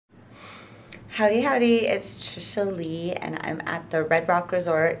Howdy, howdy, it's Trishaly, and I'm at the Red Rock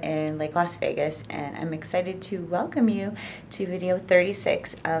Resort in Lake Las Vegas, and I'm excited to welcome you to video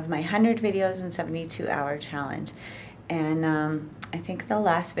 36 of my 100 videos in 72-hour challenge. And I think the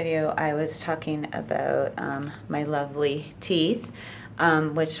last video I was talking about my lovely teeth,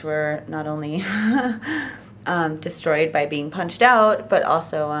 which were not only destroyed by being punched out, but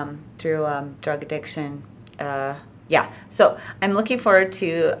also through drug addiction. Yeah, so I'm looking forward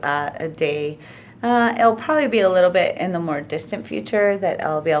to a day. It'll probably be a little bit in the more distant future that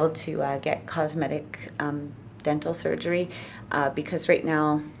I'll be able to get cosmetic dental surgery because right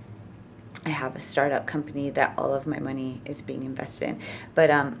now I have a startup company that all of my money is being invested in.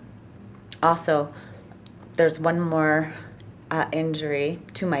 But also there's one more injury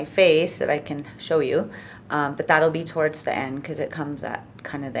to my face that I can show you, but that'll be towards the end because it comes at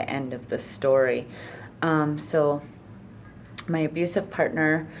kind of the end of the story. So my abusive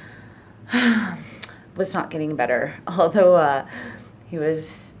partner was not getting better, although he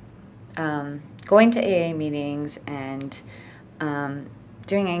was going to AA meetings and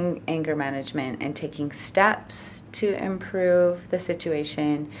doing anger management and taking steps to improve the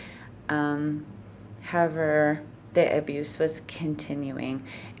situation. However, the abuse was continuing,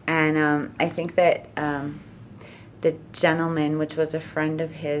 and I think that the gentleman, which was a friend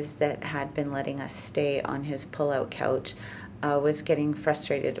of his that had been letting us stay on his pull-out couch, was getting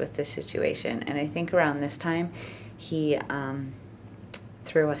frustrated with the situation. And I think around this time, he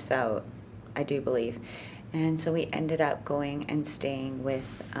threw us out, I do believe. And so we ended up going and staying with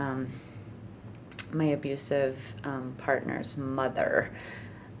my abusive partner's mother,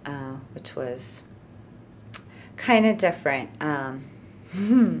 which was kind of different.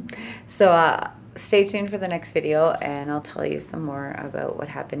 So stay tuned for the next video, and I'll tell you some more about what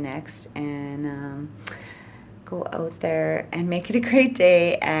happened next. And go out there and make it a great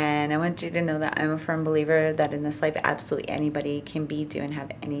day. And I want you to know that I'm a firm believer that in this life, absolutely anybody can be, do, and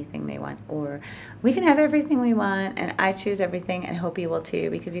have anything they want, or we can have everything we want. And I choose everything, and hope you will too,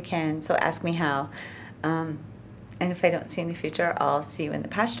 because you can. So ask me how. And if I don't see you in the future, I'll see you in the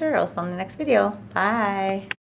pasture, or else on the next video. Bye.